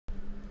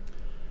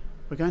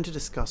we're going to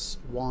discuss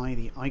why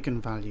the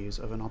eigenvalues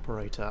of an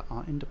operator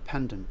are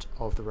independent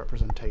of the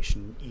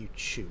representation you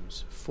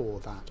choose for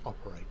that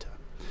operator.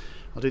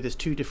 I'll do this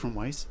two different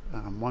ways,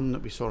 one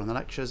that we saw in the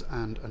lectures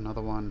and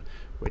another one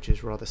which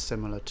is rather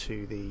similar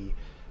to the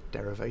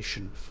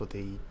derivation for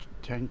the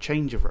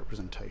change of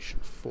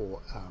representation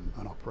for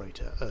an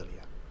operator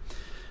earlier.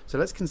 So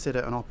let's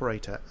consider an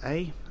operator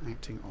A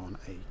acting on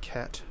a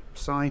ket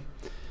psi,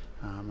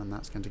 and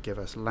that's going to give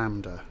us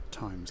lambda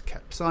times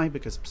ket psi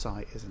because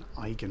psi is an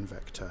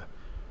eigenvector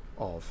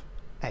of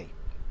A.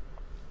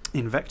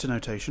 In vector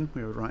notation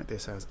we would write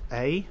this as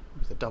A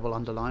with a double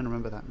underline,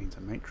 remember that means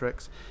a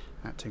matrix,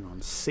 acting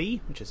on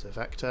C, which is a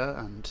vector,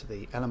 and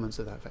the elements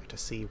of that vector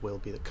C will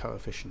be the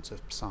coefficients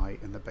of psi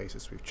in the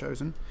basis we've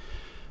chosen,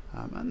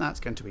 and that's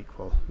going to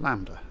equal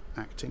lambda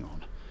acting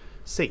on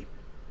C.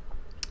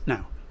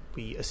 Now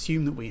we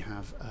assume that we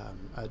have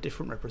a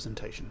different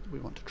representation we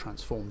want to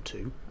transform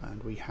to,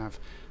 and we have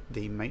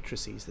the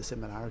matrices, the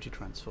similarity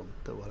transform,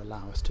 that will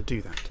allow us to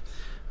do that.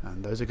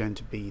 And those are going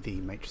to be the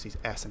matrices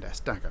S and S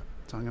dagger.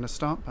 So I'm going to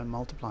start by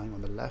multiplying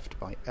on the left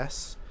by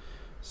S.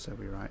 So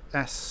we write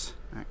S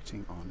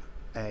acting on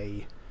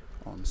A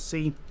on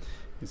C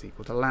is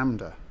equal to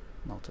lambda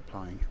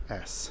multiplying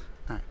S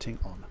acting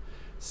on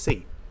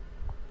C.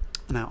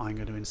 Now I'm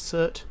going to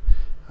insert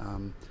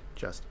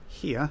just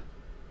here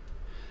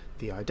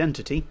the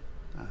identity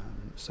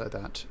so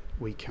that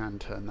we can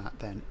turn that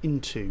then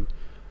into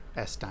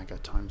S dagger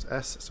times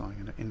S. So I'm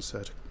going to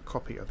insert a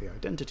copy of the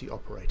identity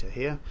operator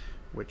here,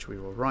 which we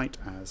will write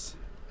as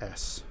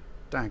S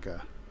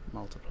dagger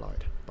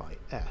multiplied by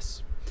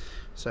S.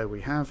 So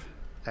we have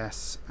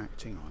S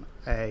acting on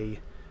A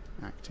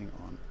acting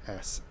on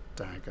S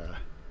dagger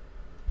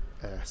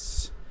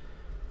S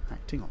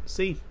acting on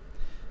C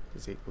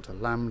is equal to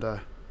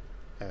lambda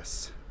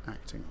S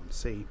acting on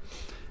C,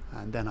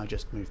 and then I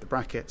just move the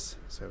brackets,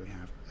 so we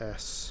have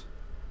S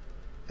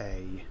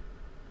A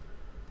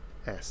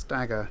S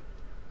dagger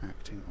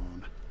acting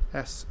on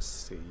S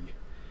C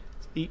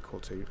is equal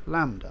to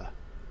lambda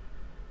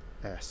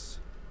S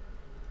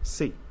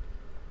C.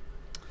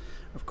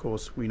 Of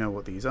course we know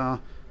what these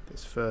are.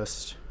 This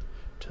first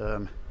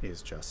term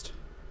is just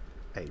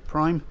A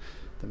prime,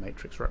 the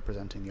matrix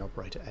representing the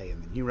operator A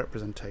in the new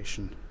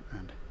representation,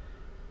 and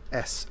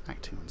S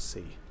acting on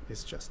C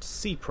is just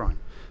C prime,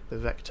 the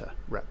vector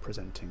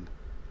representing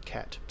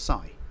ket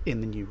psi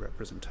in the new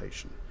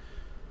representation.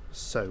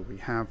 So we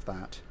have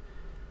that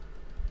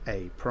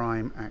A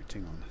prime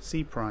acting on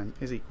C prime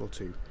is equal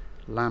to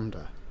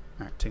lambda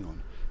acting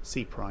on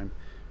C prime,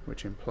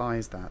 which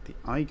implies that the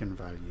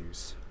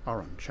eigenvalues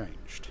are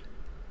unchanged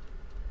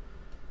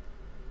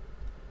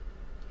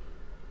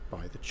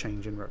by the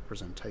change in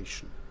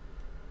representation.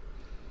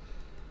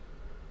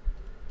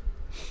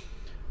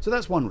 So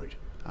that's one route.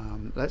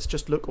 Let's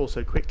just look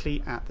also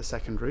quickly at the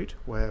second route,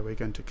 where we're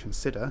going to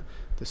consider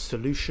the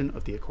solution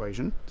of the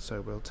equation.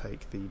 So we'll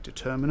take the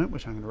determinant,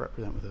 which I'm going to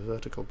represent with a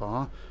vertical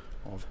bar,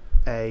 of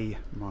A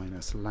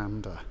minus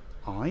lambda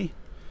I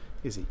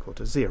is equal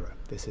to 0.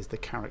 This is the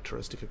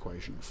characteristic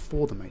equation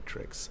for the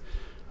matrix,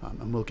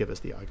 and will give us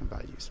the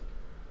eigenvalues.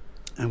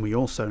 And we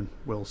also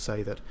will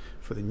say that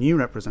for the new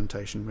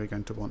representation we're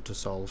going to want to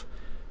solve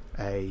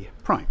A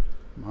prime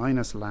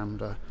minus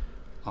lambda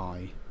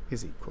I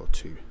is equal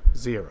to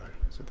 0.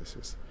 So this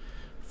is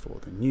for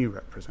the new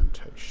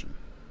representation.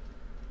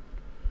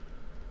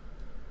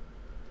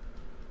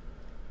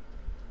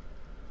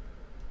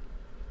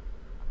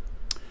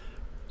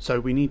 So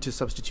we need to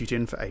substitute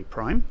in for A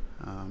prime,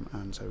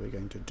 and so we're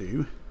going to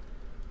do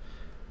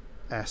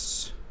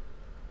S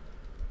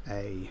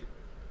A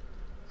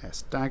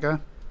S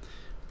dagger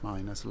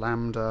minus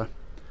lambda,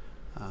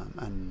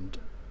 and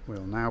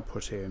we'll now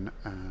put in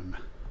an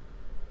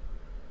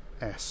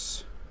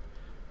S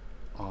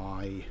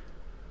I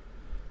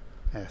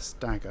S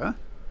dagger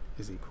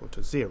is equal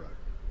to 0.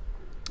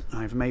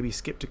 I've maybe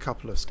skipped a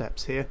couple of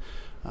steps here,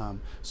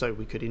 so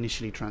we could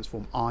initially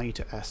transform I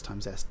to S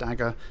times S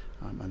dagger,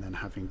 and then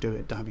having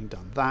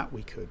done that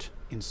we could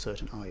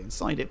insert an I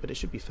inside it, but it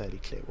should be fairly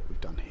clear what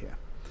we've done here.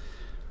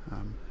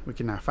 We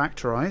can now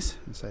factorize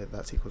and say that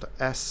that's equal to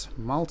S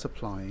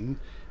multiplying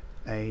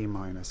A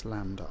minus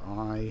lambda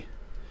I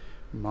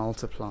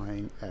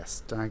multiplying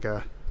S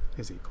dagger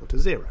is equal to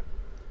 0.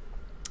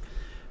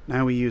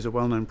 Now we use a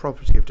well-known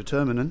property of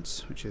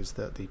determinants, which is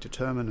that the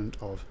determinant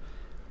of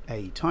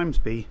A times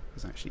B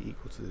is actually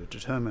equal to the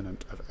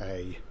determinant of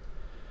A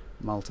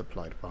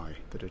multiplied by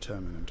the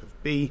determinant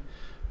of B,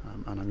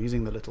 and I'm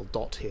using the little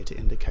dot here to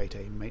indicate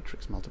a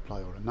matrix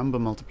multiply or a number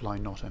multiply,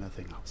 not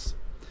anything else.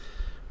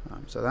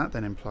 So that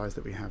then implies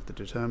that we have the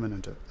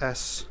determinant of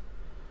S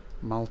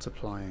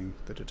multiplying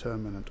the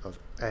determinant of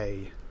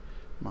A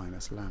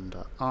minus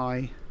lambda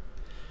I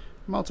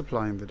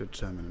multiplying the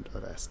determinant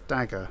of S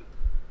dagger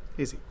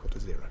is equal to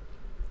 0.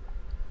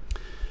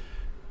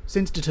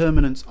 Since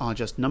determinants are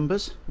just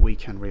numbers, we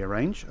can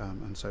rearrange,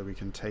 and so we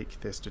can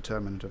take this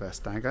determinant of S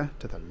dagger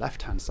to the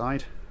left hand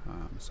side,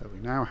 so we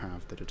now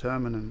have the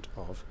determinant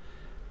of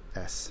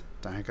S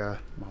dagger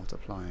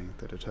multiplying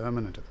the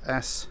determinant of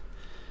S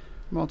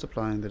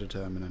multiplying the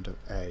determinant of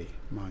A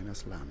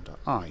minus lambda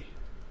I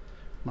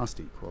must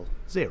equal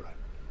 0.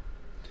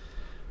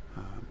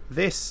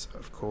 This,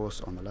 of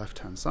course, on the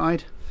left-hand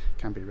side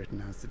can be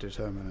written as the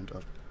determinant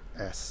of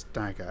S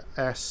dagger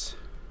S,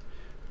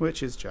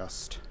 which is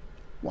just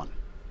 1,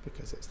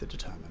 because it's the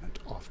determinant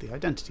of the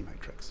identity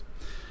matrix.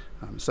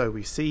 So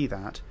we see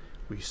that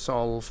we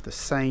solve the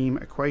same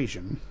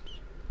equation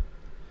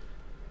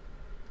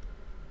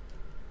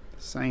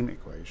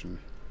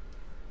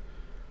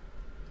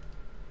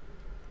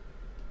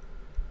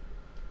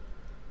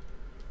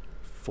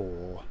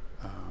for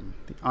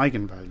the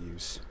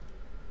eigenvalues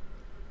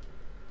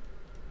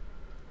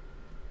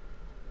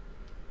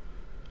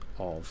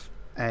of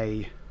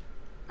A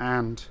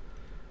and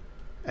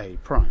A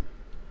prime,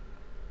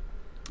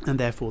 and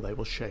therefore they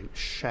will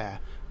share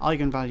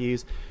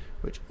eigenvalues,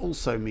 which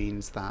also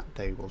means that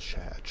they will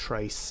share a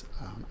trace,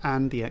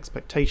 and the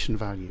expectation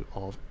value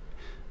of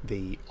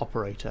the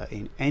operator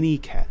in any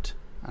ket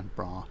and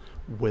bra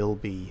will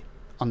be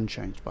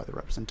unchanged by the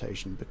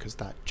representation, because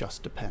that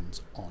just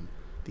depends on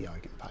the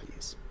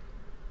eigenvalues.